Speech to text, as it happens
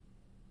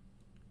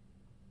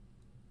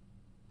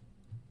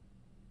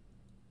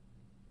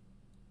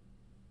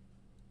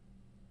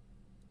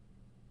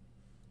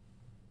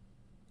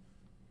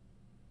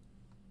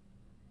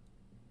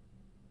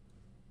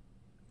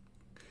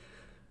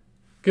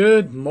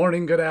Good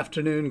morning, good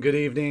afternoon, good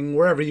evening,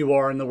 wherever you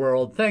are in the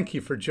world. Thank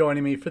you for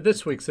joining me for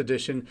this week's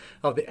edition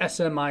of the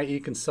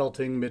SMIE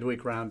Consulting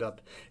Midweek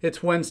Roundup.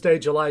 It's Wednesday,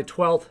 July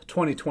 12th,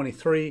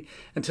 2023,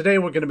 and today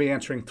we're going to be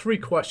answering 3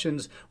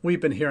 questions we've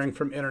been hearing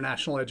from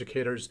international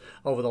educators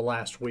over the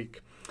last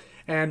week.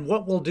 And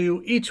what we'll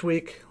do each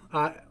week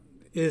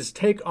is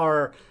take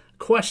our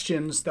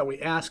questions that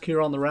we ask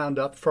here on the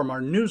Roundup from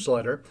our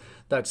newsletter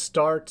that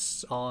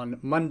starts on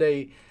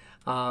Monday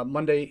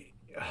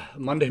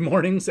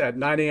mornings at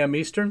 9 a.m.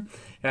 Eastern,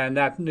 and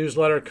that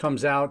newsletter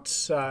comes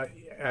out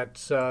at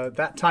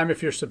that time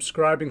if you're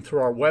subscribing through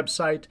our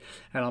website,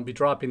 and I'll be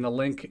dropping the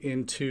link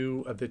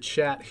into the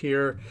chat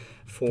here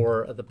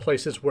for the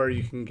places where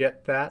you can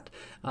get that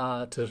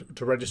to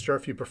register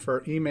if you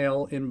prefer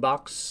email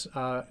inbox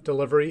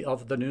delivery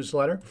of the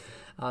newsletter.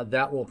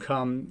 That will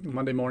come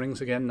Monday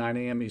mornings, again, 9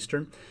 a.m.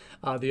 Eastern.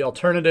 The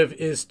alternative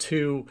is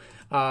to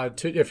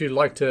if you'd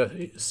like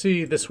to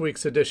see this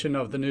week's edition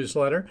of the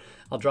newsletter,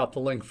 I'll drop the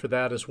link for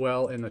that as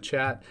well in the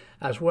chat,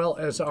 as well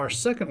as our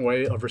second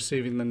way of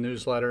receiving the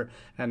newsletter,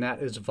 and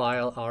that is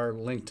via our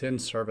LinkedIn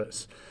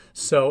service.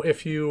 So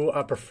if you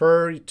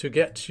prefer to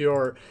get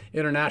your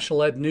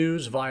international ed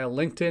news via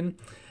LinkedIn,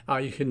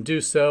 you can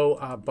do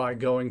so by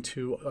going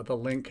to the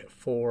link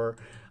for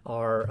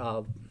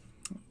our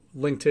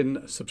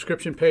LinkedIn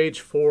subscription page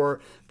for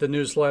the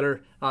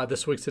newsletter,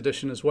 this week's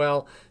edition as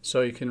well.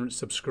 So you can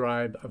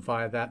subscribe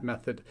via that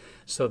method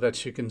so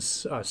that you can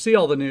see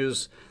all the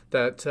news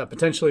that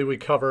potentially we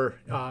cover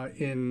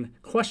in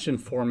question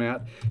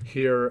format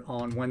here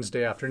on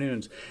Wednesday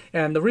afternoons.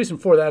 And the reason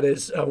for that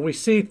is we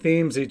see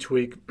themes each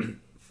week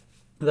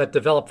that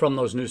develop from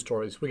those news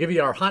stories. We give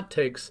you our hot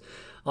takes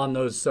on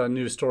those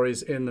news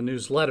stories in the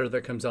newsletter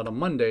that comes out on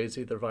Mondays,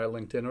 either via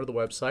LinkedIn or the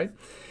website.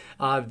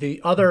 The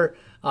other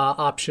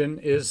option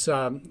is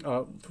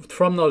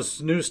from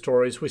those news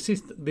stories, we see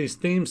these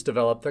themes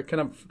develop that kind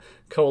of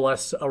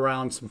coalesce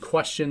around some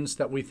questions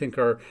that we think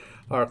are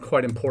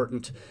quite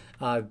important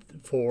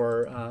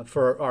for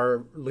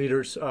our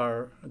leaders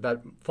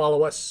that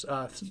follow us,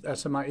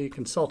 SMIE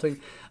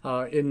Consulting,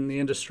 in the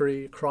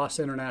industry, across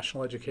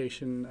international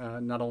education,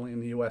 not only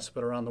in the U.S.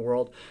 but around the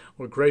world.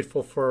 We're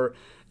grateful for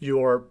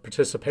your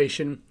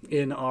participation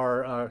in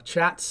our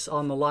chats,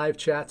 on the live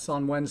chats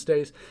on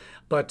Wednesdays.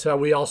 But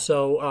we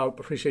also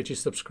appreciate you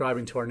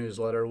subscribing to our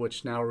newsletter,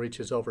 which now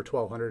reaches over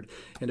 1,200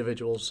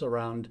 individuals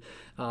around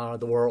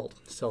the world.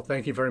 So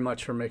thank you very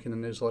much for making the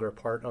newsletter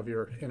part of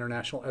your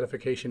international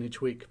edification each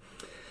week.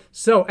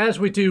 So as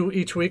we do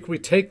each week, we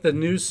take the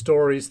news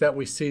stories that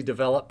we see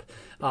develop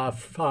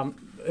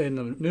in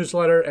the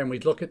newsletter, and we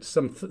look at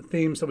some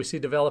themes that we see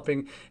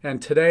developing.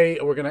 And today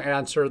we're going to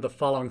answer the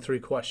following 3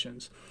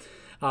 questions.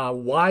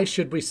 Why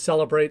should we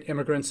celebrate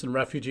immigrants and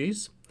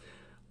refugees?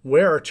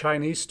 Where are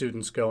Chinese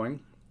students going?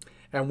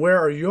 And where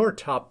are your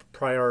top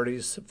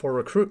priorities for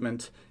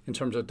recruitment in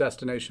terms of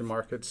destination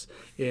markets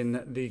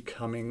in the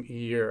coming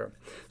year?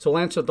 So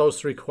we'll answer those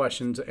 3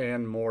 questions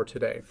and more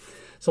today.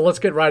 So let's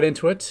get right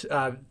into it.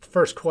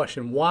 First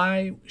question,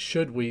 why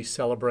should we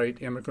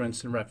celebrate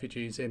immigrants and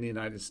refugees in the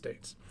United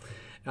States?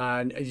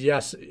 And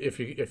yes, if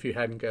you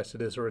hadn't guessed,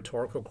 it is a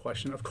rhetorical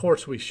question. Of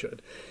course we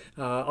should.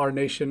 Our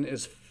nation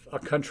is a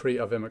country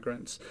of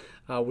immigrants.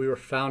 We were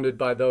founded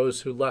by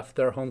those who left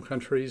their home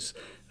countries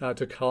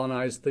to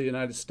colonize the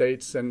United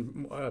States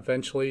and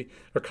eventually,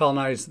 or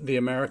colonize the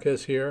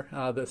Americas here,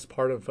 this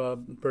part of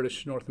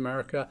British North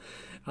America.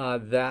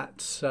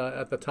 That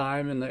at the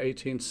time in the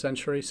 18th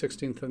century,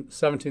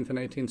 17th and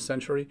 18th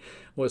century,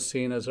 was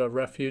seen as a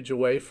refuge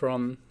away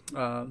from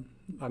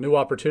a new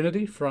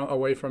opportunity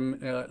away from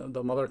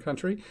the mother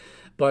country,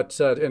 but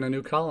in a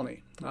new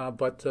colony.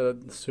 But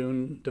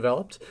soon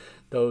developed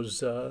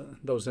those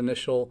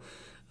initial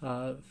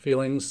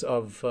feelings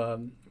of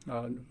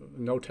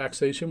no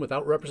taxation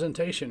without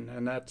representation,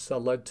 and that's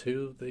led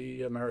to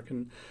the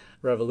American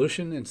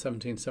Revolution in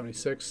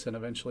 1776 and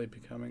eventually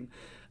becoming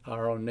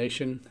our own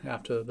nation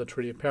after the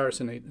Treaty of Paris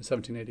in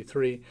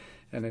 1783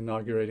 and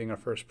inaugurating our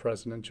first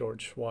president,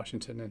 George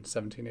Washington, in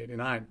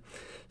 1789.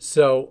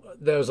 So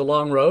there was a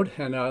long road,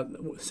 and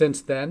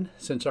since then,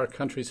 since our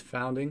country's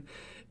founding,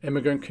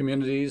 immigrant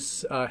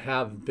communities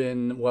have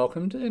been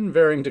welcomed in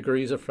varying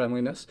degrees of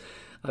friendliness,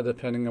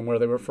 depending on where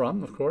they were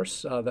from, of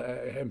course,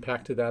 that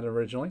impacted that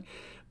originally.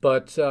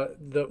 But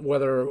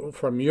whether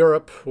from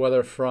Europe,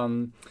 whether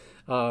from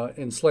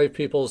enslaved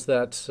peoples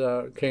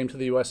that came to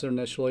the U.S.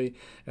 initially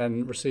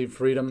and received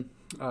freedom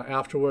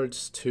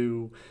afterwards,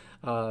 to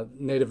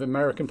Native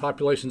American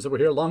populations that were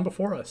here long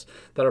before us,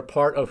 that are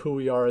part of who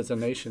we are as a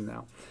nation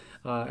now.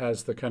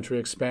 As the country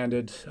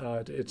expanded,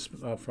 it's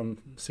from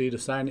sea to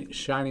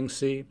shining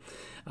sea.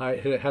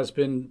 It has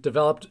been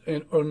developed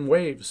in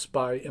waves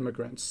by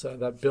immigrants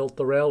that built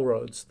the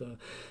railroads,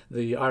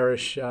 the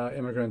Irish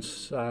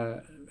immigrants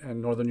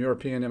and Northern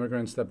European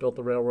immigrants that built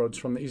the railroads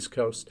from the East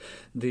Coast,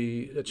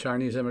 the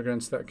Chinese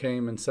immigrants that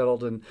came and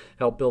settled and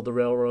helped build the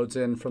railroads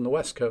in from the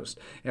West Coast,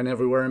 and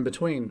everywhere in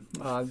between.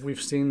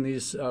 We've seen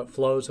these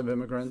flows of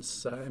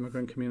immigrants,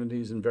 immigrant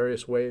communities in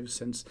various waves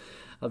since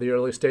the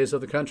earliest days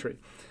of the country.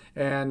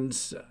 And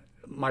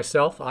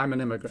myself, I'm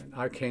an immigrant.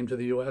 I came to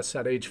the U.S.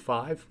 at age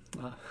 5,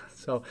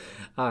 so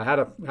I had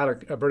a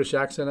British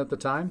accent at the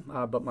time,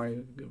 but my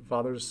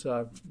father's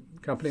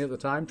company at the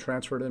time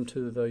transferred him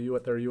to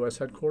their U.S.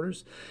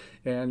 headquarters,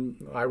 and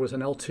I was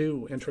an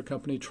L2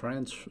 intercompany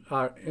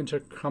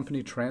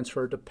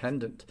transfer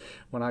dependent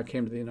when I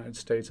came to the United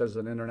States as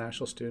an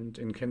international student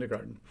in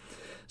kindergarten.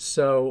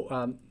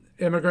 So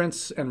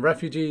immigrants and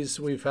refugees,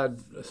 we've had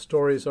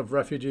stories of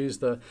refugees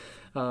that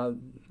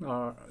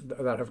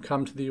have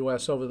come to the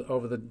U.S.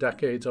 over the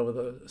decades, over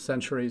the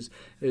centuries,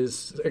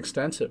 is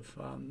extensive.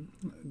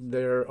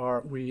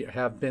 We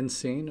have been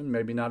seen, and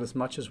maybe not as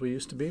much as we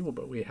used to be,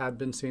 but we had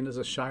been seen as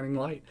a shining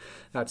light,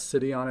 that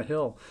city on a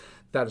hill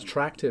that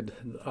attracted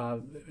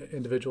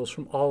individuals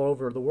from all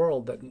over the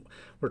world that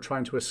were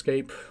trying to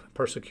escape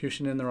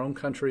persecution in their own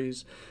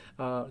countries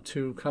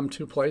to come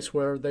to a place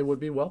where they would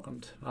be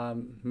welcomed.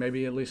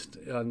 Maybe at least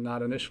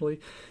not initially,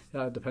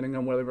 depending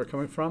on where they were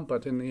coming from,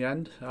 but in the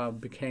end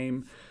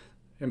became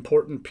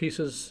important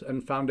pieces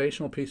and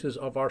foundational pieces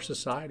of our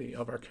society,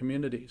 of our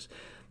communities.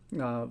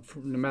 No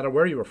matter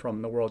where you were from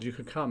in the world, you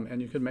could come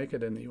and you could make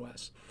it in the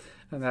U.S.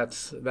 And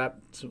that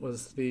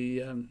was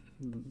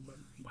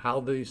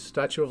how the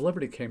Statue of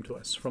Liberty came to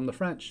us from the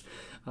French.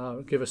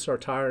 Give us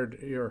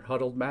your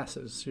huddled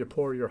masses, your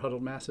poor, your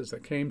huddled masses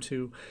that came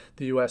to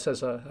the U.S.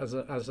 as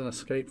an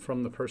escape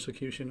from the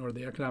persecution or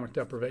the economic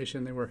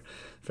deprivation they were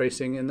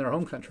facing in their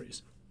home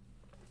countries.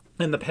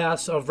 And the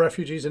past of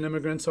refugees and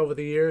immigrants over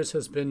the years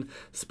has been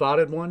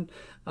spotted one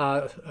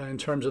in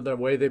terms of the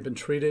way they've been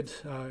treated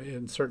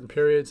in certain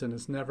periods, and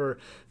it's never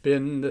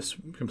been this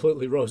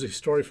completely rosy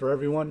story for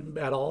everyone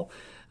at all.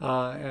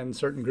 And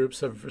certain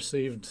groups have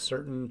received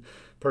certain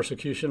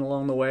persecution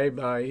along the way,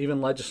 even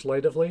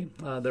legislatively.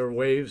 There were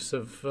waves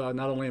of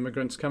not only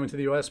immigrants coming to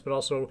the U.S., but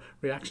also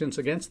reactions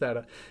against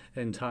that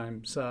in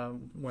times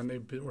when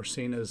they were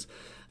seen as,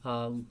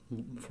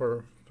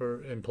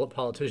 in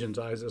politicians'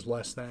 eyes, as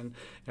less than,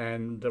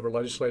 and they were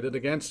legislated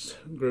against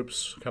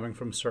groups coming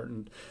from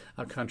certain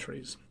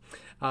countries.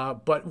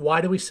 But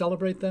why do we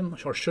celebrate them,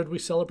 or should we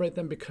celebrate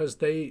them? Because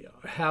they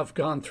have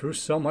gone through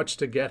so much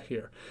to get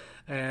here.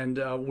 And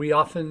we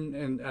often,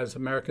 and as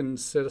American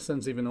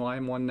citizens, even though I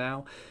am one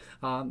now,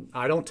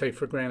 I don't take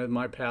for granted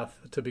my path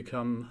to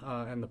become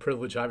and the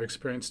privilege I've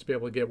experienced to be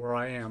able to get where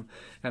I am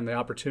and the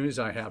opportunities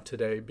I have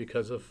today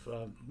because of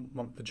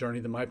the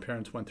journey that my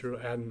parents went through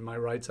and my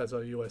rights as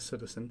a U.S.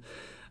 citizen.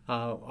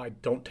 I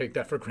don't take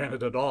that for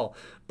granted at all.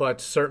 But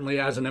certainly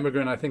as an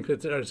immigrant, I think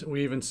that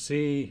we even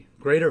see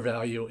greater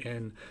value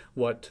in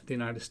what the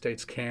United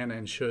States can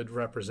and should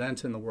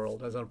represent in the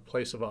world as a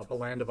place of a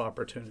land of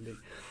opportunity.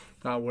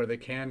 Where they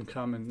can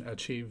come and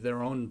achieve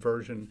their own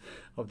version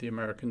of the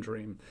American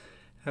dream.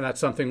 And that's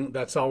something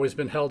that's always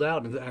been held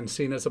out and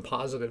seen as a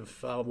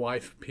positive, why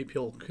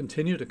people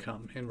continue to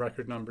come in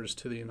record numbers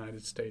to the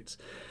United States,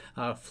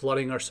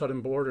 flooding our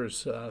southern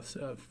borders,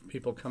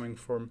 people coming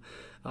for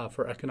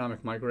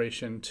economic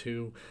migration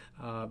to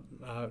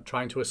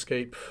trying to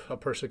escape a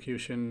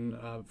persecution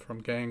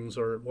from gangs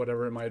or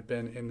whatever it might have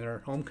been in their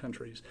home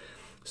countries.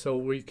 So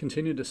we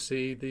continue to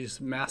see these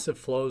massive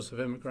flows of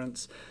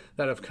immigrants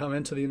that have come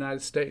into the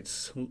United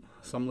States,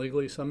 some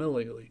legally, some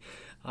illegally,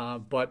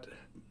 but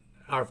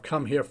have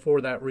come here for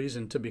that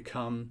reason to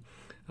become,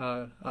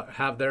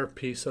 have their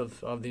piece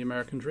of the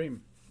American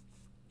dream.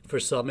 For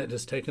some, it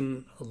has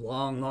taken a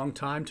long, long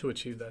time to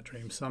achieve that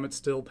dream. Some, it's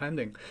still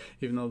pending,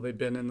 even though they've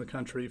been in the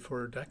country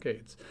for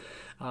decades.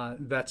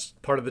 That's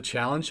part of the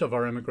challenge of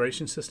our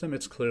immigration system.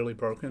 It's clearly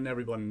broken.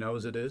 Everyone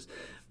knows it is.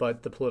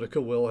 But the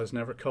political will has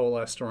never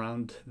coalesced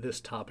around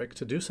this topic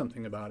to do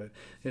something about it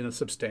in a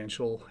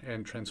substantial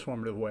and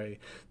transformative way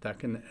that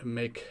can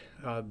make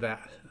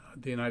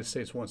the United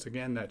States, once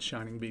again, that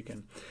shining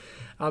beacon.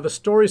 The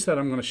stories that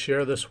I'm going to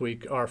share this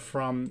week are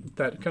from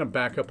that kind of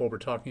back up what we're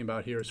talking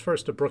about here. Is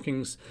first a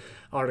Brookings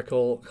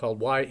article called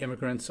 "Why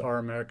Immigrants Are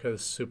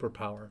America's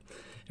Superpower."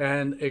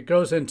 And it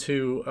goes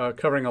into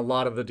covering a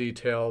lot of the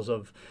details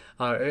of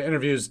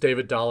interviews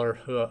David Dollar,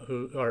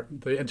 or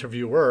the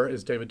interviewer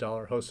is David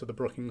Dollar, host of the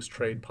Brookings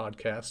Trade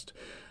podcast,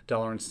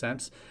 Dollar and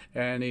Cents.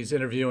 And he's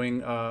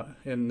interviewing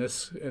in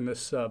this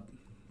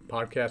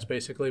podcast,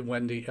 basically,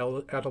 Wendy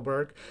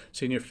Edelberg,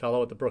 Senior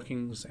Fellow at the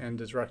Brookings and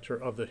Director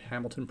of the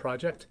Hamilton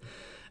Project,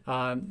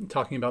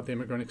 talking about the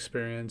immigrant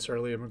experience,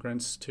 early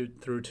immigrants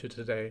through to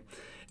today.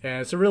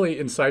 And it's a really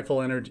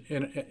insightful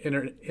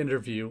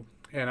interview.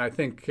 And I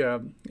think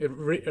it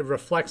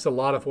reflects a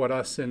lot of what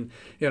us in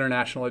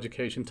international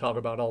education talk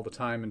about all the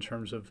time in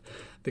terms of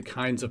the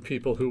kinds of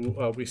people who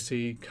we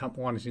see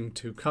wanting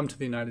to come to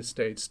the United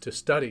States to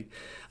study.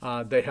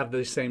 They have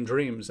the same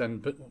dreams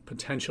and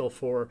potential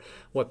for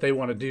what they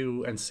want to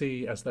do and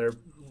see as the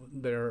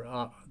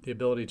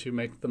ability to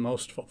make the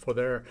most for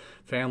their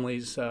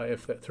families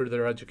through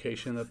their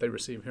education that they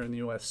receive here in the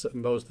U.S.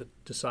 and those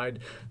that decide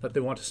that they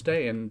want to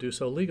stay and do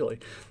so legally.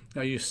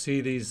 Now you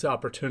see these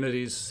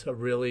opportunities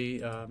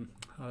really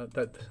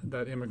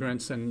that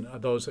immigrants and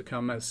those that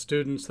come as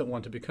students that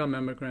want to become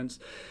immigrants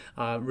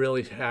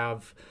really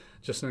have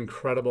just an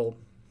incredible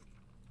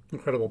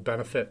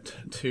benefit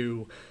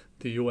to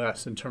the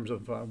U.S. in terms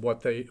of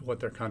what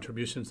their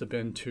contributions have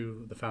been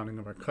to the founding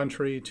of our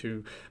country,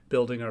 to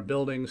building our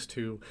buildings,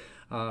 to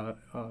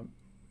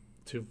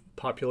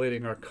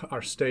populating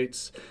our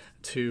states,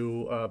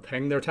 to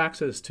paying their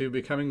taxes, to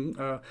becoming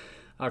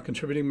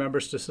contributing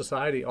members to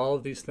society. All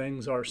of these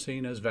things are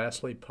seen as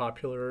vastly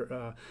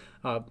popular,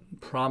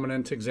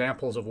 prominent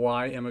examples of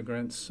why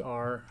immigrants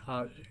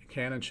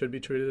can and should be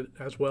treated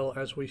as well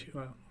as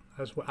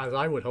as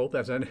I would hope,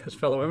 as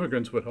fellow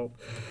immigrants would hope.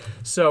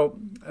 So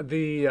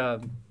the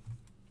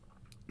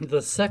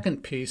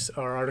second piece,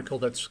 our article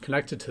that's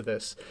connected to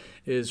this,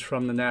 is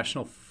from the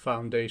National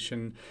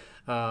Foundation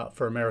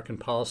for American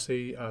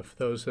Policy. For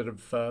those that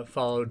have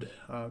followed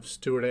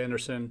Stuart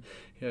Anderson,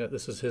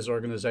 this is his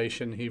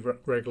organization. He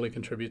regularly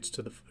contributes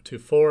to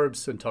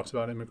Forbes and talks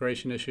about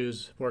immigration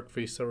issues, work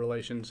visa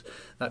relations,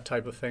 that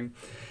type of thing.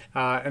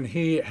 And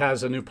he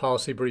has a new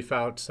policy brief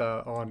out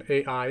on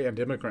AI and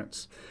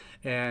immigrants,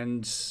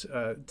 and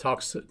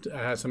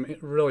has some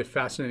really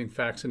fascinating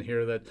facts in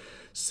here that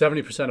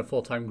 70% of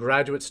full-time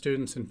graduate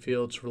students in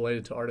fields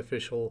related to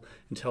artificial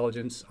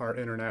intelligence are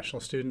international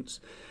students.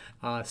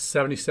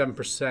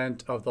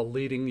 77% of the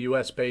leading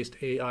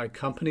U.S.-based AI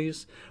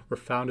companies were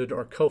founded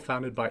or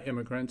co-founded by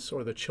immigrants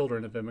or the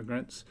children of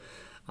immigrants.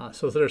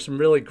 So there's some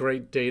really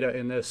great data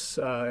in this,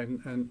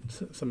 and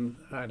some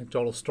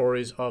anecdotal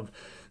stories of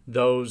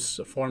those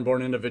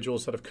foreign-born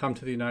individuals that have come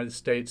to the United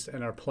States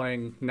and are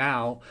playing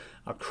now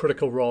a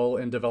critical role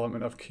in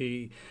development of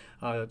key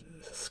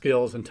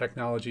skills and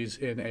technologies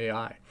in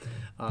AI.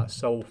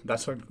 So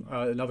that's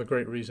another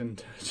great reason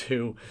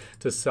to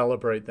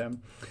celebrate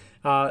them.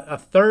 A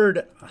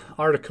third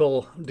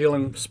article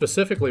dealing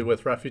specifically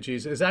with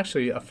refugees is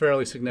actually a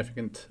fairly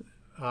significant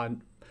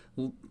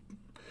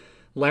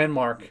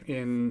landmark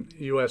in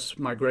U.S.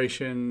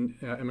 migration,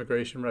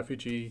 immigration,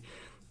 refugee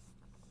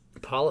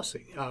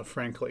policy,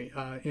 frankly,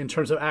 in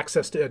terms of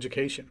access to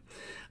education.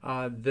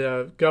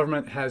 The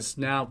government has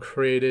now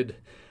created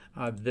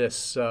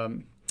this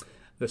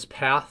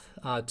path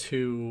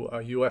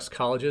to U.S.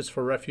 colleges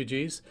for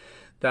refugees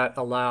that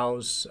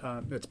allows,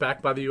 it's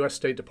backed by the U.S.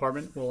 State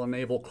Department, will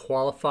enable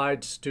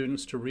qualified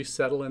students to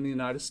resettle in the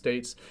United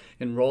States,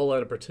 enroll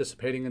at a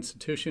participating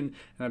institution,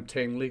 and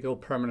obtain legal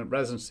permanent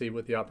residency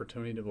with the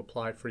opportunity to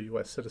apply for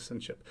U.S.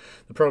 citizenship.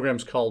 The program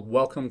is called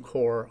Welcome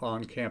Corps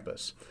on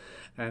Campus,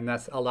 and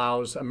that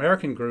allows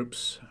American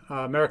groups,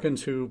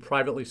 Americans who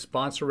privately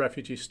sponsor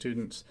refugee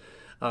students,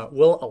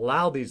 will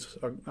allow these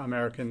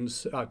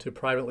Americans to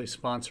privately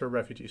sponsor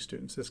refugee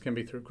students. This can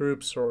be through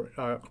groups or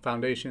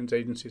foundations,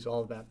 agencies,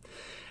 all of that.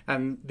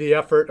 And the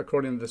effort,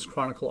 according to this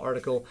Chronicle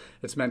article,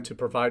 it's meant to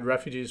provide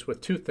refugees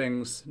with two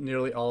things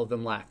nearly all of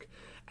them lack: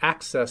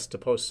 access to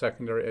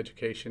post-secondary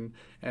education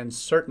and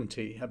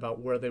certainty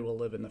about where they will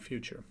live in the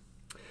future.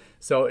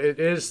 So it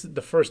is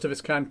the first of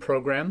its kind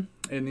program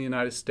in the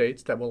United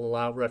States that will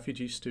allow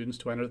refugee students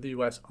to enter the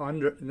U.S.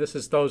 This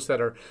is those that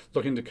are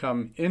looking to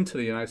come into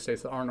the United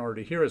States that aren't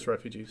already here as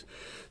refugees.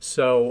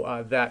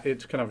 So that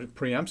it kind of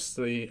preempts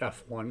the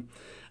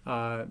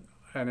F1.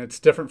 And it's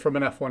different from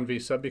an F1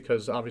 visa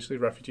because obviously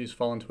refugees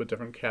fall into a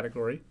different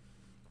category.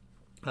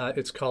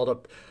 It's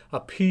called a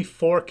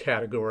P4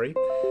 category.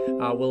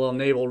 Will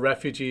enable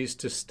refugees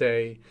to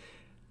stay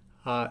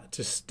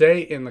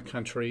in the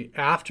country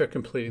after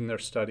completing their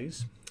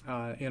studies.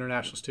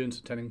 International students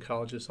attending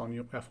colleges on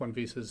F1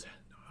 visas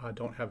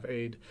don't have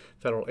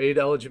federal aid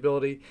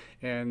eligibility,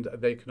 and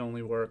they can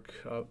only work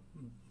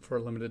for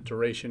a limited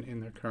duration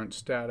in their current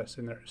status,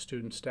 in their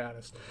student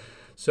status.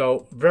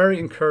 So very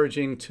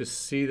encouraging to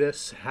see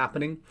this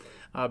happening.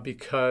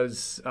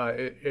 Because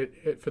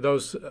for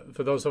those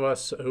of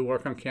us who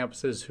work on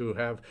campuses who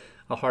have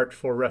a heart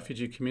for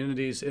refugee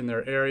communities in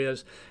their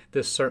areas,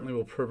 this certainly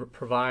will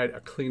provide a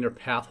cleaner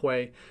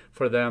pathway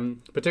for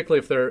them, particularly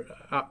if they're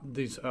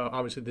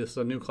obviously this is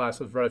a new class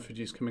of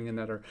refugees coming in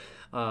that are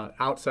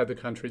outside the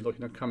country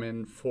looking to come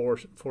in for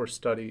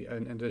study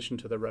in addition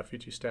to their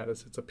refugee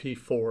status. It's a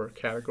P4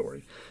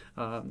 category.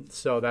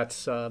 So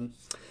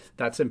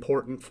that's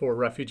important for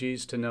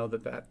refugees to know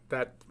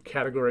that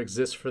category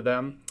exists for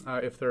them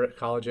if they're at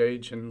college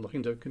age and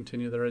looking to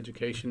continue their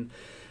education,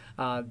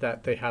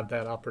 that they have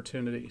that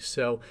opportunity.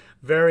 So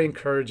very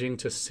encouraging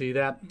to see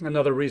that.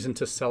 Another reason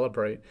to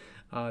celebrate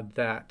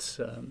that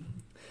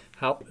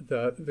how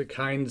the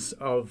kinds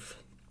of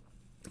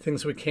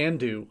things we can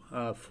do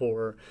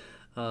for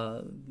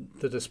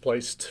the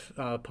displaced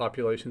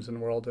populations in the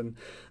world. And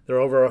there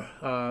are over,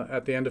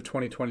 at the end of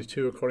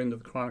 2022, according to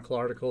the Chronicle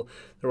article,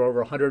 there were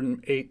over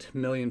 108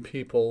 million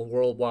people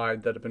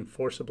worldwide that have been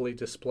forcibly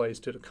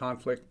displaced due to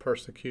conflict,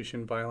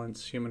 persecution,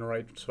 violence, human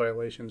rights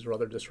violations, or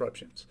other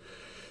disruptions.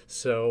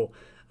 So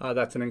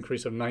that's an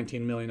increase of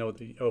 19 million over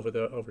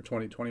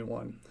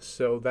 2021.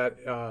 So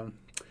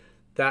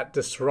that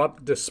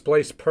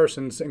displaced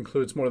persons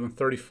includes more than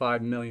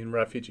 35 million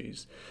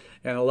refugees.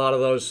 And a lot of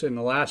those in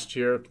the last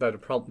year that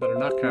are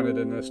not counted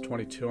in this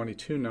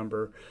 2022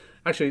 number,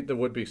 actually there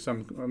would be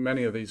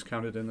many of these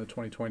counted in the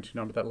 2022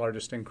 number. That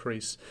largest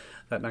increase,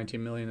 that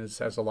 19 million,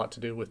 has a lot to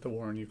do with the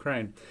war in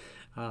Ukraine.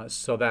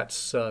 So that's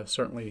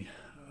certainly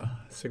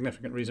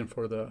significant reason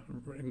for the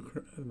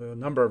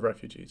number of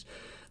refugees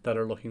that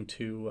are looking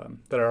to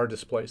that are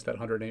displaced, that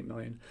 108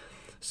 million.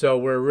 So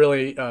we're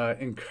really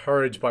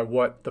encouraged by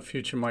what the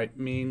future might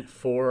mean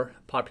for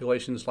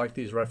populations like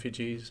these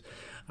refugees.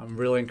 I'm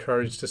really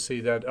encouraged to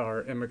see that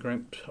our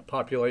immigrant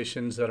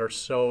populations that are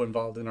so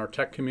involved in our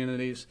tech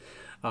communities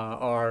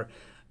are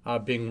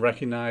being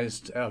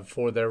recognized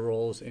for their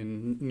roles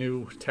in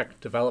new tech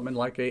development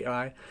like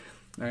AI.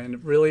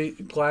 And really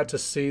glad to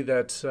see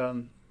that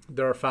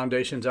there are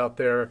foundations out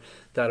there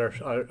that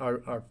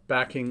are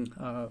backing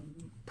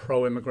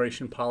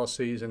pro-immigration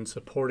policies and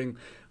supporting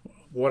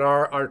what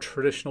are our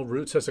traditional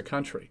roots as a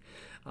country.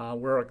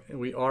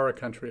 We are a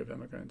country of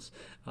immigrants.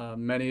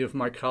 Many of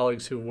my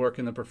colleagues who work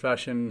in the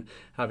profession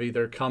have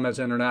either come as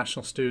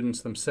international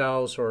students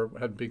themselves, or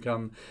have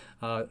become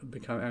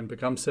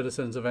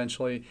citizens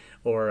eventually,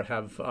 or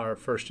are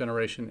first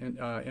generation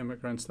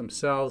immigrants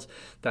themselves.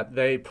 That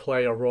they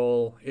play a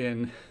role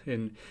in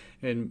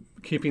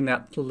keeping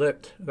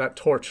that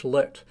torch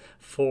lit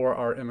for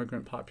our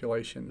immigrant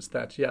populations.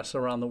 That yes,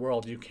 around the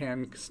world you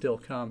can still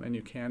come and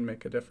you can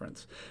make a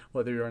difference.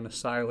 Whether you're an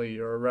asylee,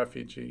 you're a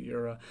refugee,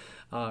 you're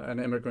an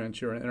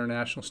immigrant, you're an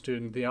international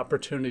student, the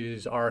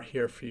opportunities are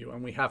here for you,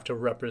 and we have to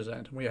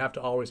represent. And we have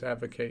to always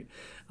advocate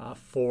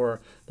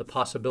for the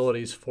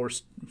possibilities for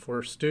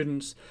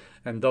students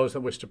and those that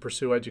wish to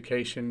pursue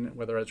education,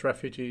 whether as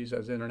refugees,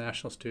 as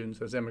international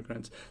students, as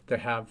immigrants, they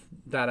have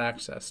that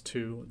access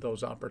to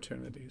those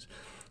opportunities.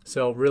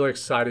 So really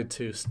excited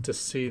to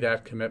see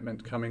that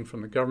commitment coming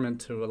from the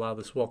government to allow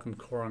this Welcome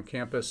Corps on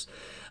campus,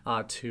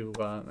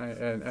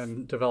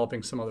 and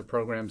developing some other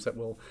programs that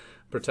will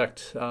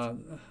protect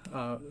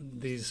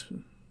these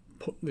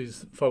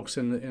folks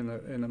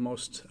in the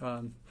most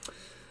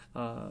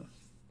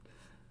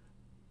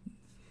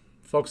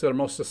folks that are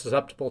most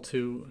susceptible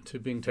to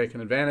being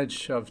taken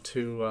advantage of.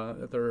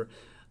 They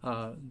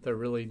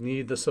really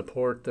need the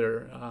support.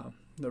 They're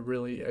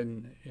really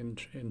in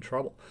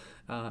trouble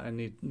and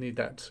need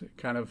that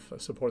kind of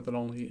support that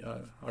only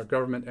our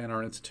government and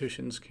our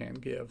institutions can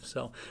give.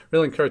 So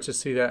really encouraged to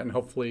see that, and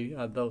hopefully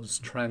those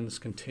trends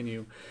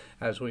continue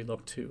as we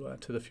look to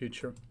the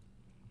future.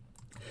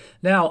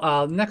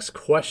 Now, next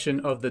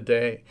question of the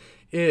day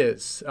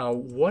is,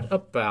 where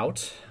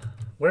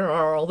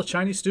are all the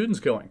Chinese students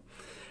going?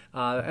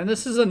 And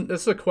this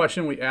is a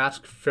question we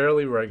ask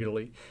fairly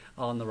regularly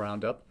on the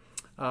Roundup.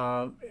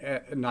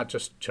 Not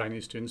just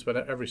Chinese students, but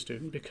every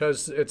student,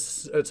 because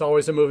it's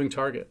always a moving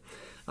target.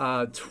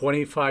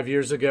 25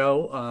 years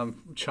ago,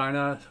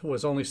 China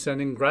was only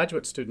sending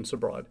graduate students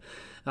abroad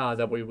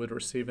that we would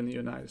receive in the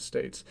United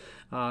States.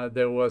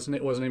 It wasn't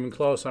even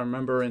close. I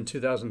remember in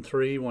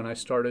 2003 when I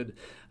started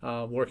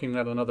working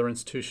at another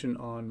institution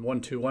on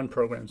 1-2-1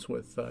 programs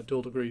with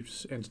dual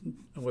degrees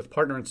with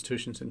partner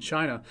institutions in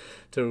China,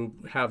 to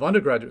have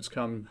undergraduates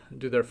come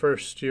do their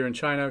first year in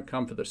China,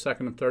 come for their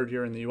second and third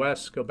year in the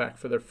U.S., go back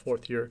for their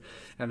fourth year,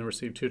 and then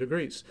receive 2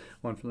 degrees,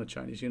 one from the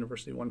Chinese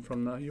university, one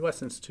from the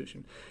U.S.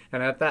 institution.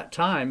 And at that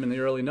time, in the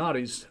early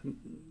 90s,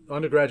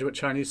 undergraduate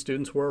Chinese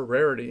students were a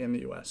rarity in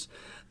the U.S.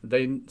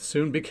 They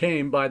soon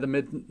became, by the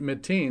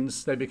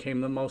mid-teens, they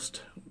became the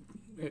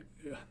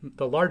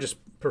largest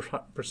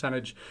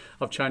percentage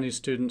of Chinese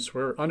students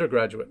were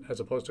undergraduate as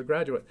opposed to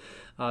graduate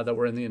that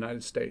were in the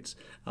United States.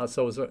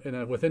 So it was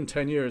within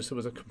 10 years, it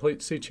was a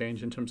complete sea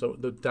change in terms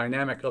of the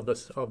dynamic of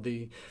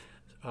the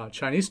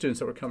Chinese students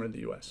that were coming to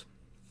the U.S.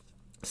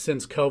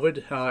 Since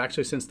COVID,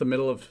 actually since the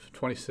middle of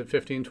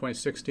 2015,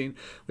 2016,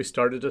 we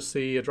started to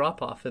see a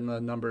drop-off in the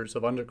numbers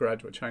of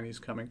undergraduate Chinese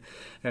coming,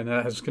 and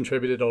that has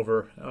contributed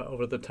over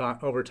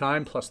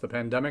time, plus the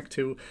pandemic,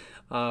 to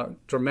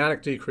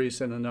dramatic decrease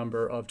in the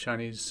number of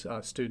Chinese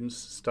students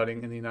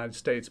studying in the United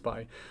States,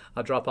 by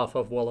a drop-off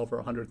of well over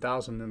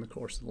 100,000 in the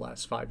course of the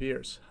last 5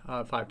 years,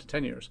 5 to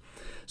 10 years.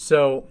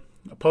 So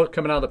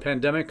coming out of the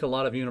pandemic, a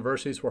lot of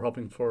universities were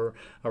hoping for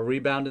a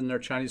rebound in their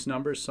Chinese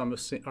numbers. Some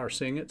are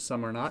seeing it,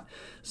 some are not.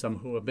 Some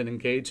who have been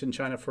engaged in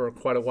China for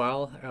quite a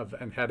while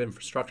and had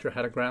infrastructure,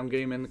 had a ground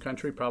game in the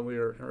country, probably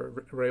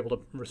are able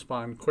to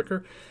respond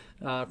quicker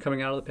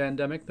coming out of the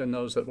pandemic than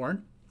those that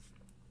weren't.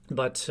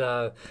 But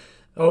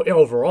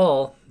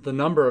overall, the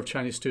number of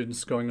Chinese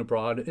students going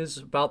abroad is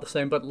about the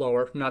same, but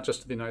lower, not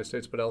just to the United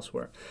States, but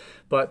elsewhere.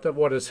 But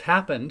what has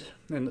happened,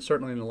 and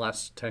certainly in the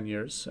last 10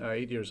 years,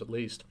 8 years at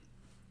least,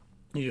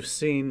 you've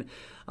seen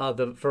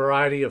the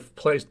variety of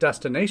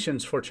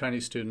destinations for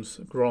Chinese students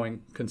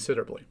growing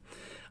considerably.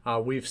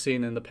 We've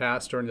seen in the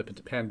past, during the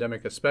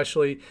pandemic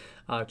especially,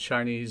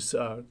 Chinese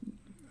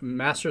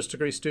master's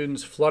degree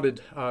students flooded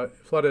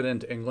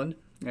into England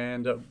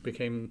and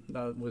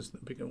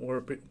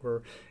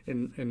were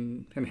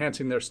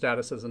enhancing their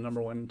status as the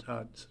number one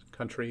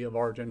country of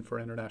origin for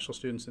international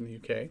students in the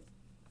UK.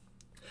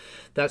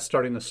 That's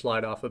starting to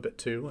slide off a bit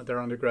too.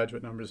 Their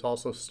undergraduate numbers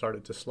also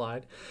started to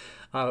slide.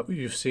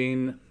 You've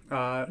seen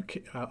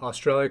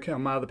Australia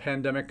come out of the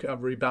pandemic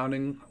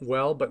rebounding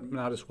well, but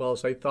not as well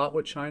as they thought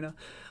with China.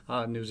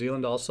 New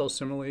Zealand also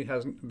similarly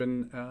hasn't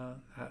been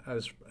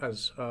as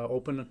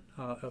open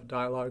of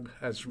dialogue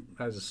as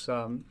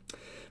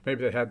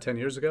maybe they had 10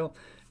 years ago.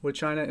 with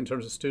China in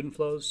terms of student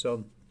flows.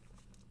 So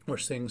we're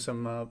seeing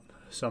some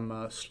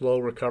slow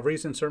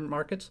recoveries in certain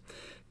markets.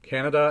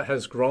 Canada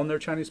has grown their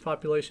Chinese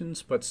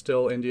populations, but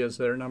still India is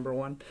their number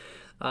one.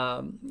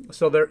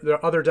 So there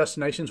are other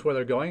destinations where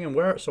they're going, and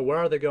where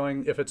are they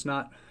going if it's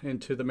not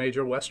into the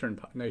major Western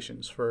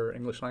nations for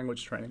English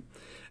language training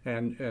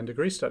and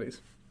degree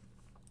studies?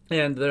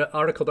 And the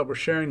article that we're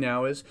sharing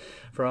now is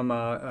from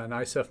an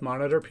ICEF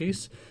Monitor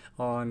piece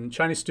on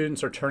Chinese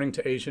students are turning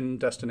to Asian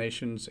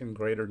destinations in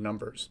greater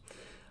numbers.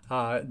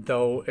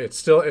 Though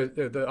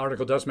the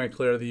article does make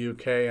clear the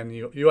UK and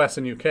the US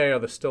and UK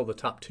are still the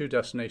top two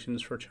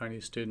destinations for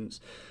Chinese students,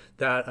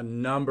 that a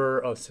number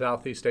of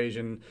Southeast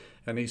Asian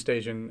and East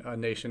Asian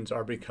nations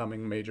are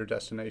becoming major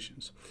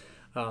destinations.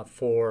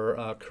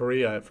 For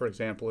Korea, for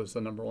example, is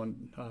the number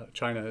one.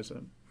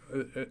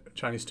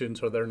 Chinese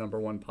students are their number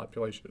one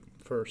population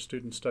for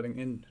students studying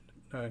in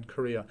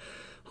Korea.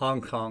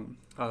 Hong Kong,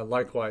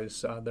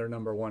 likewise, their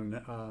number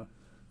one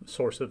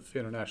source of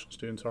international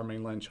students are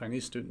mainland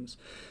Chinese students.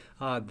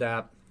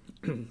 That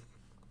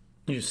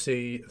you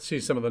see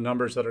some of the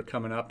numbers that are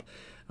coming up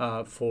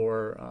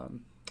for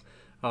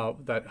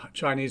that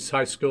Chinese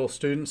high school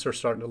students are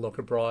starting to look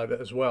abroad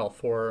as well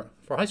for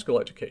high school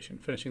education,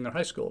 finishing their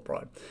high school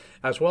abroad,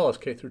 as well as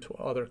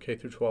other K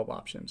through 12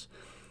 options.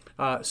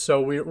 So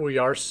we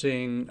are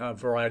seeing a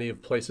variety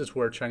of places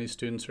where Chinese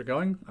students are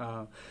going.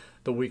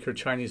 The weaker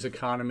Chinese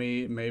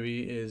economy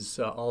maybe is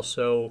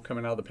also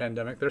coming out of the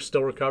pandemic. They're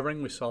still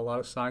recovering. We saw a lot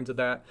of signs of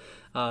that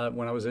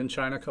when I was in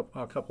China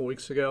a couple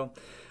weeks ago.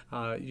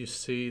 You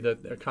see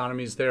that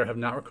economies there have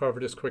not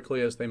recovered as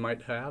quickly as they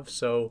might have.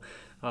 So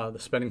the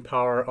spending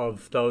power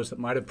of those that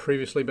might have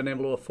previously been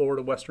able to afford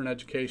a Western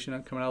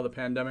education coming out of the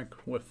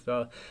pandemic, with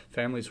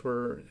families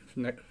were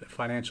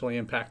financially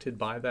impacted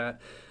by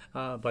that.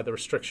 By the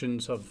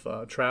restrictions of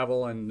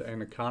travel and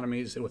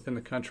economies within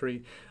the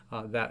country,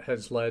 that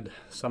has led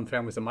some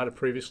families that might have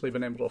previously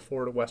been able to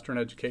afford a Western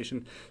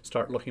education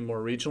start looking more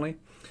regionally.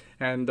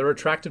 And there are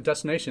attractive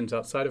destinations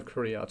outside of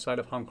Korea, outside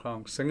of Hong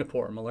Kong,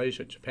 Singapore,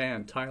 Malaysia,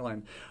 Japan,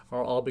 Thailand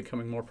are all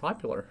becoming more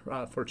popular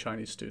for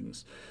Chinese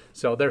students.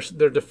 So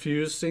they're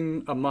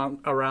diffusing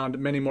around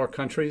many more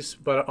countries,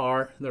 but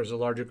there's a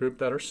larger group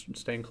that are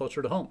staying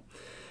closer to home.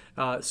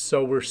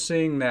 So we're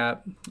seeing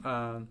that.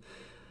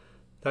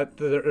 That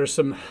there's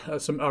some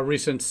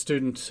recent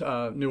student,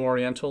 New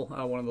Oriental,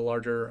 one of the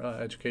larger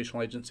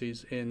educational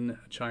agencies in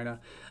China,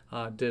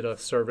 did a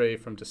survey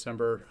from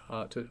December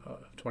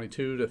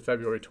 22 to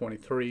February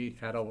 23,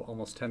 had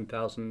almost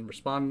 10,000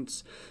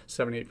 respondents,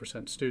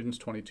 78% students,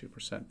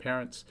 22%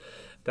 parents.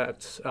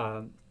 That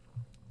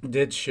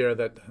did share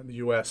that the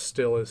U.S.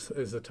 still is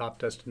the top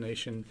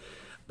destination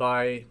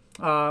by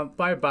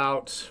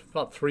about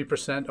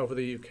 3% over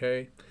the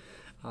U.K.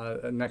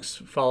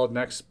 Followed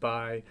next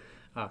by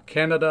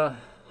Canada,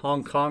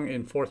 Hong Kong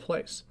in fourth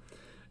place.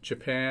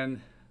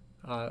 Japan,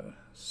 Hong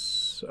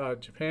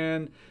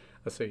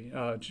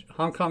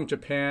Kong,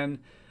 Japan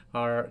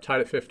are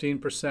tied at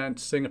 15%,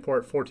 Singapore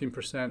at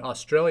 14%,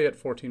 Australia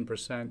at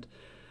 14%,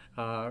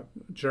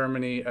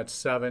 Germany at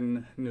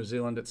 7%, New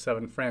Zealand at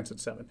 7%, France at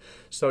 7%.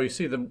 So you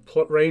see the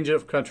range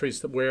of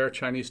countries where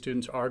Chinese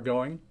students are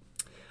going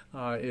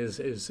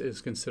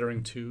is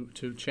considering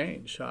to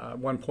change. At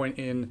one point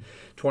in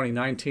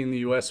 2019, the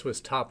U.S.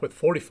 was top with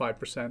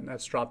 45%, and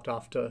that's dropped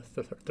off to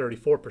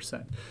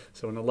 34%.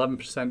 So an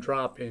 11%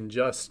 drop in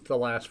just the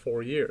last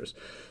 4 years.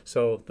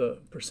 So the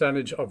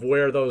percentage of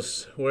where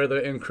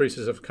the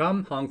increases have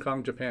come, Hong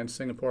Kong, Japan,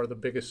 Singapore are the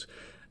biggest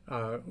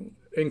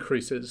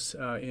increases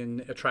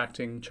in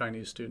attracting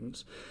Chinese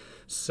students.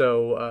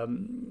 So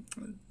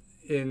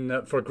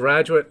for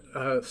graduate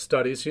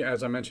studies,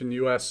 as I mentioned, the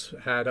U.S.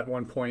 had at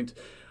one point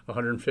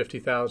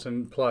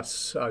 150,000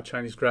 plus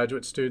Chinese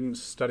graduate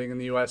students studying in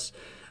the U.S.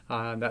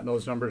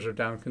 Those numbers are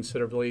down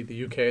considerably. The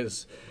U.K.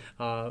 has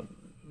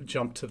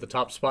jumped to the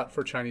top spot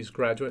for Chinese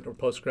graduate or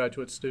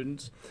postgraduate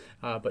students,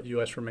 but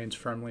U.S. remains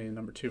firmly in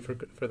number 2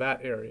 for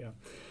that area.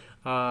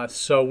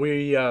 So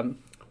we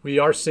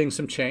are seeing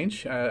some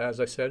change, as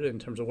I said, in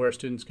terms of where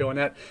students go,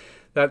 and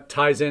that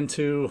ties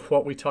into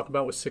what we talk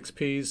about with 6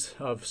 Ps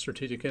of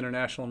strategic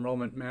international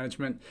enrollment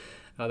management.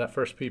 That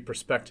first P,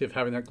 perspective,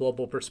 having that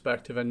global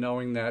perspective and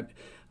knowing that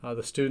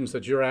the students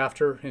that you're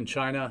after in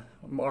China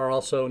are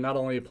also not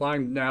only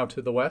applying now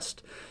to the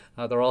West,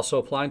 they're also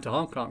applying to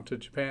Hong Kong, to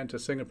Japan, to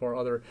Singapore,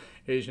 other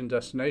Asian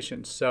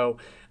destinations. So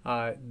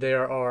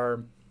there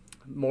are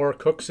more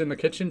cooks in the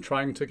kitchen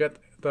trying to get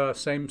the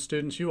same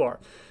students you are.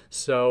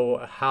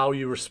 So how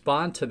you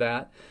respond to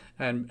that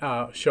and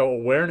show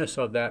awareness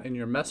of that in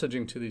your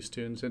messaging to these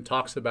students, and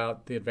talks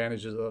about the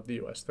advantages of the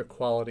U.S., the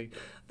quality,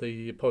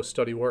 the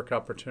post-study work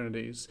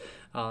opportunities,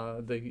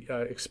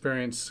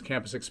 the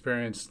campus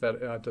experience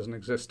that doesn't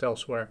exist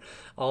elsewhere.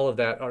 All of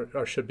that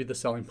should be the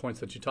selling points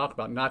that you talk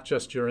about, not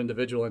just your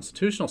individual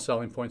institutional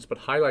selling points, but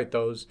highlight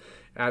those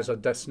as a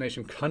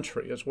destination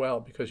country as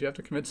well, because you have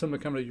to convince them to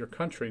come to your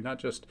country, not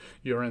just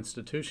your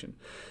institution.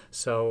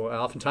 So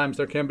oftentimes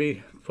there can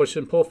be push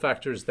and pull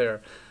factors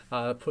there.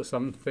 Put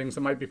some things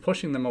that might be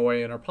pushing them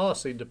away in our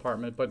policy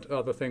department, but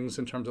other things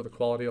in terms of the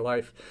quality of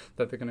life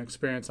that they can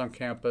experience on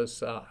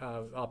campus,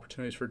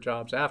 opportunities for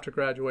jobs after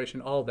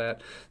graduation, all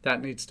that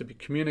needs to be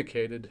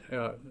communicated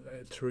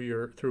through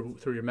your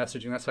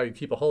messaging. That's how you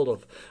keep a hold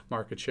of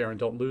market share and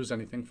don't lose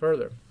anything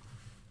further.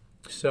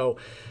 So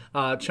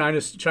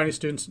Chinese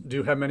students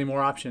do have many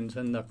more options,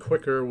 and the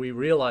quicker we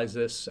realize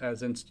this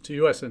as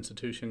U.S.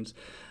 institutions,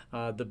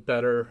 the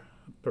better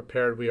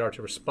prepared we are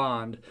to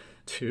respond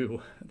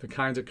to the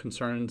kinds of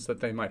concerns that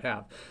they might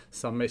have.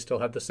 Some may still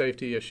have the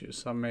safety issues.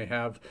 Some may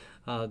have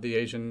the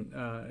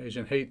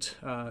Asian hate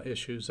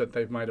issues that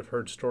they might have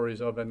heard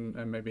stories of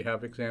and maybe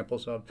have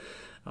examples of.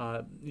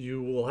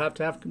 You will have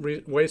to have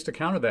ways to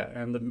counter that,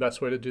 and the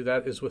best way to do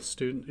that is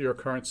with your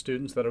current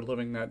students that are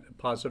living that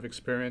positive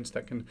experience,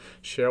 that can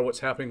share what's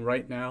happening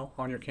right now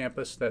on your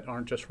campus, that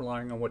aren't just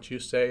relying on what you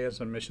say as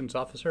an admissions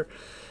officer.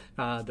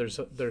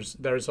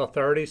 There's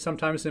authority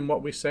sometimes in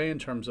what we say in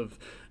terms of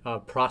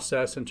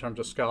process, in terms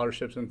of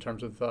scholarships, in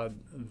terms of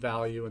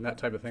value and that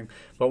type of thing.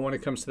 But when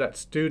it comes to that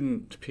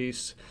student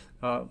piece,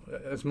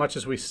 as much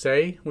as we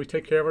say we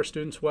take care of our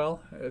students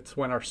well, it's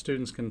when our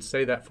students can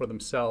say that for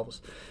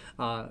themselves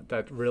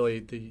that really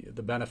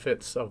the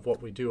benefits of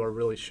what we do are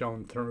really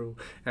shown through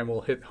and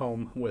will hit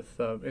home with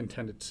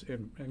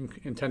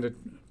intended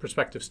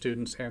prospective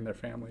students and their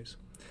families.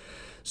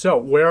 So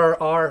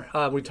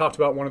we talked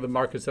about one of the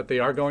markets that they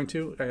are going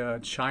to,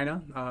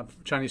 China.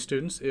 Chinese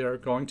students are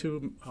going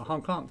to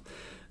Hong Kong,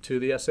 to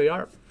the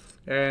SAR.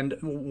 And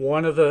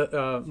one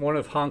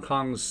of Hong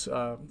Kong's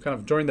kind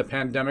of during the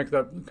pandemic,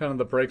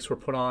 the brakes were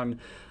put on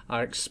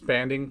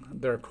expanding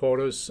their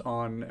quotas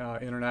on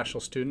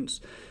international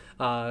students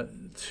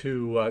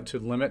to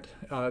limit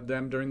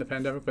them during the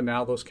pandemic. But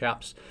now those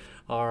caps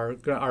are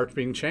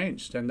being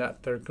changed, and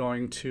that they're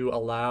going to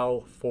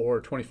allow for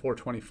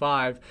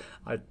 24-25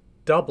 a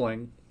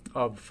doubling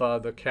of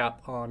the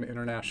cap on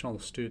international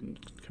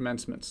student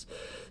commencements.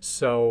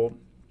 So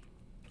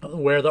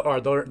where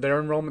are their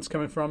enrollments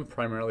coming from?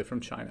 Primarily from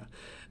China.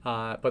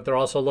 But they're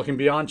also looking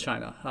beyond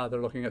China.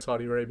 They're looking at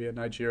Saudi Arabia,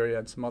 Nigeria,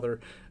 and some other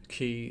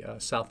key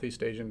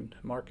Southeast Asian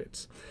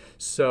markets.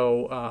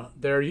 So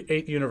there are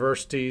 8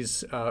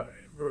 universities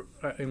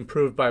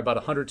improved by about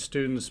 100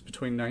 students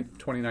between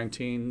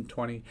 2019,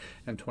 20,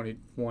 and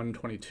 21,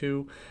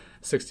 22.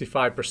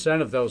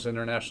 65% of those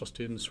international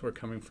students were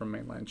coming from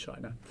mainland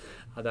China.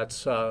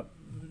 That's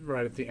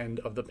right at the end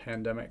of the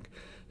pandemic.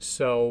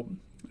 So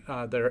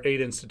there are 8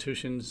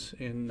 institutions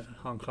in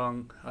Hong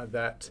Kong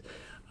that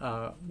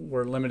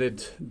were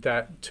limited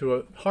to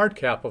a hard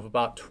cap of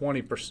about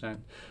 20%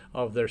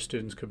 of their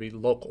students could be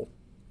local,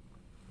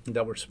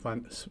 that were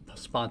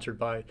sponsored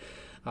by,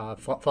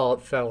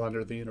 fell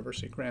under the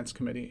University Grants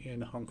Committee in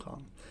Hong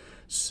Kong.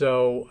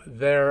 So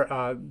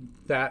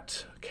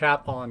that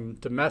cap on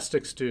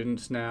domestic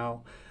students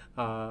now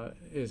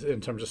is,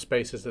 in terms of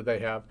spaces that they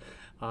have,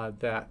 now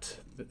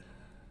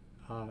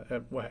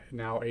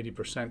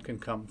 80% can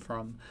come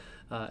from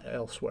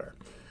elsewhere.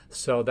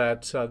 So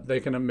that they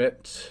can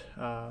admit,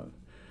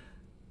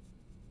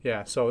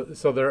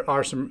 so there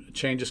are some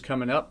changes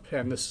coming up,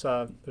 and there's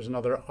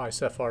another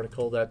ISEF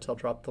article that I'll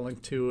drop the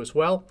link to as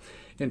well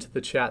into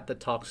the chat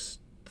that talks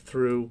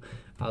through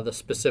the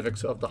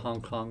specifics of the Hong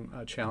Kong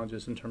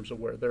challenges in terms of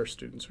where their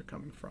students are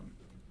coming from.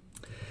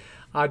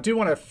 I do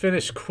want to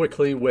finish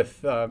quickly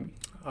with a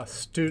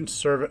student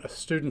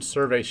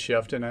survey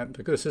shift, and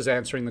this is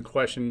answering the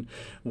question,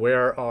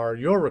 where are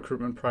your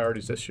recruitment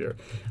priorities this year?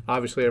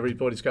 Obviously,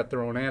 everybody's got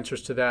their own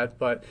answers to that,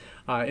 but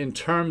in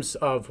terms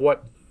of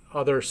what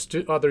other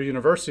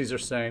universities are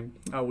saying,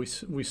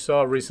 we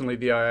saw recently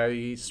the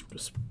IIE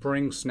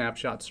Spring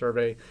Snapshot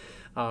Survey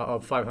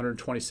of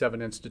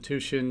 527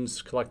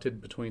 institutions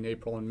collected between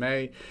April and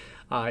May,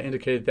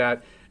 indicated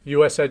that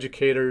U.S.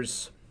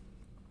 educators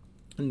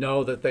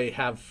know that they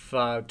have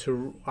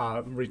to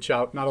reach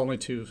out not only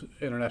to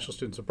international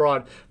students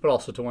abroad, but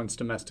also to ones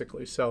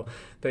domestically. So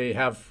they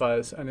have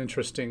an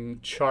interesting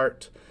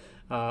chart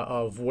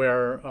of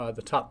where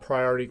the top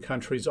priority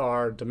countries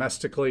are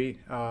domestically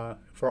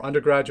for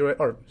undergraduate,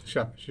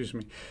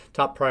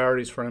 top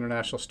priorities for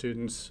international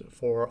students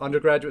for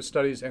undergraduate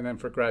studies and then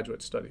for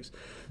graduate studies.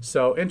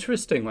 So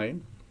interestingly,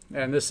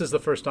 and this is the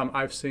first time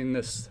I've seen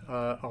this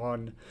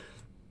for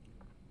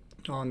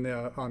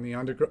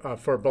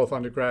both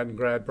undergrad and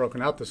grad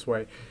broken out this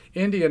way,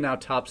 India now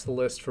tops the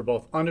list for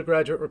both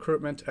undergraduate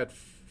recruitment at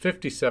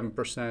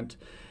 57%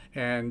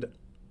 and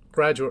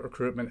graduate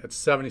recruitment at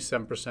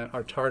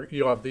 77%.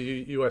 You have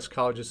the U.S.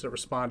 colleges that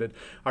responded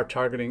are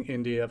targeting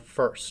India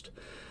first.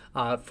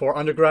 For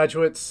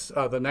undergraduates,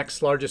 the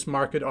next largest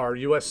market are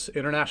U.S.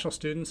 international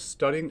students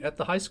studying at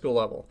the high school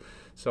level.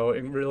 So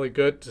really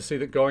good to see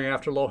that going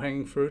after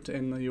low-hanging fruit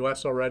in the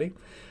U.S. already,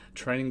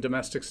 training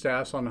domestic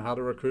staffs on how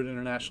to recruit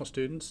international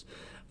students.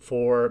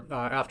 For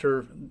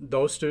after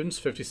those students,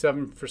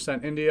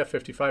 57% India,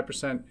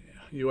 55%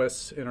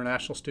 U.S.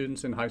 international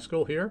students in high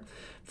school here,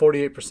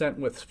 48%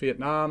 with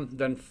Vietnam,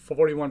 then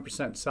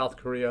 41% South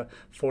Korea,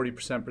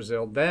 40%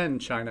 Brazil, then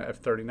China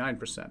at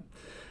 39%.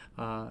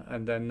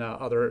 And then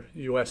other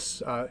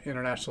U.S.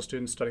 International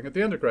students studying at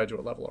the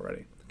undergraduate level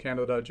already.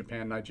 Canada,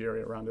 Japan,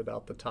 Nigeria rounded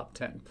out the top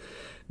 10.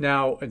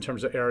 Now, in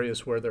terms of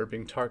areas where they're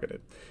being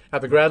targeted. At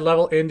the grad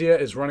level, India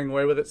is running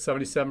away with it,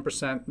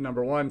 77%,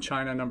 number one.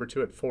 China, number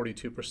two, at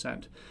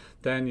 42%.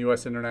 Then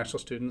U.S. international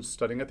students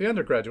studying at the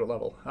undergraduate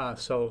level.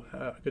 So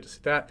good to see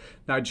that.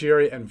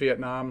 Nigeria and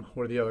Vietnam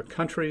were the other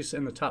countries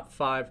in the top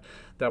 5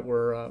 that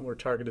were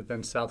targeted.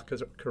 Then South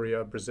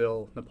Korea,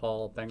 Brazil,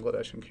 Nepal,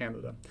 Bangladesh, and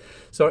Canada.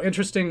 So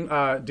interesting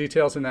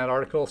details in that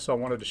article. So I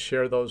wanted to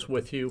share those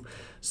with you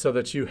so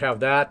that you have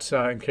that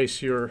in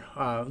case you're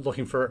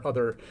looking for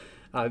other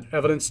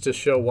evidence to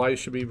show why you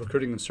should be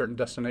recruiting in certain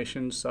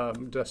destinations,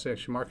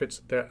 destination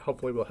markets. That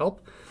hopefully will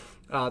help.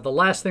 The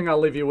last thing I'll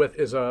leave you with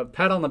is a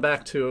pat on the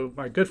back to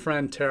my good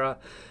friend Tara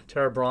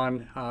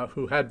Braun,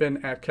 who had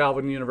been at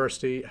Calvin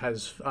University,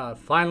 has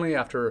finally,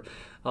 after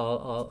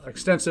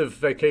extensive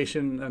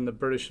vacation in the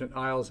British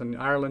Isles and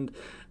Ireland,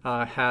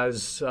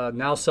 has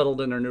now settled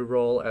in her new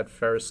role at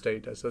Ferris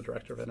State as the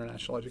Director of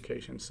International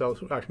Education. So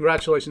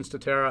congratulations to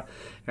Tara,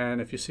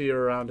 and if you see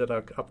her around at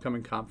an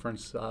upcoming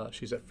conference,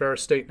 she's at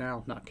Ferris State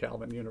now, not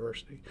Calvin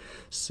University.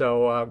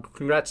 So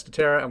congrats to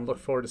Tara, and we look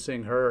forward to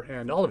seeing her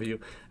and all of you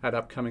at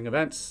upcoming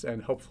events,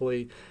 and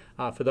hopefully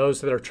for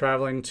those that are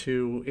traveling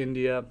to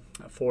India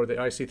for the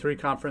IC3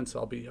 conference,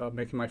 I'll be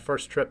making my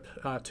first trip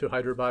to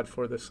Hyderabad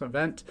for this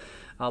event.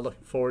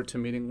 Looking forward to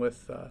meeting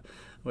with the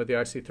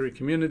IC3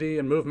 community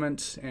and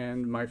movement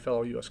and my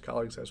fellow U.S.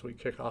 colleagues as we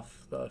kick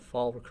off the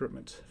fall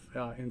recruitment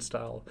in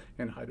style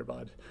in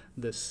Hyderabad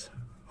this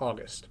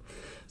August.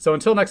 So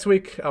until next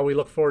week, we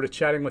look forward to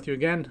chatting with you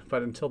again.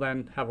 But until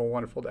then, have a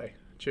wonderful day.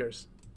 Cheers.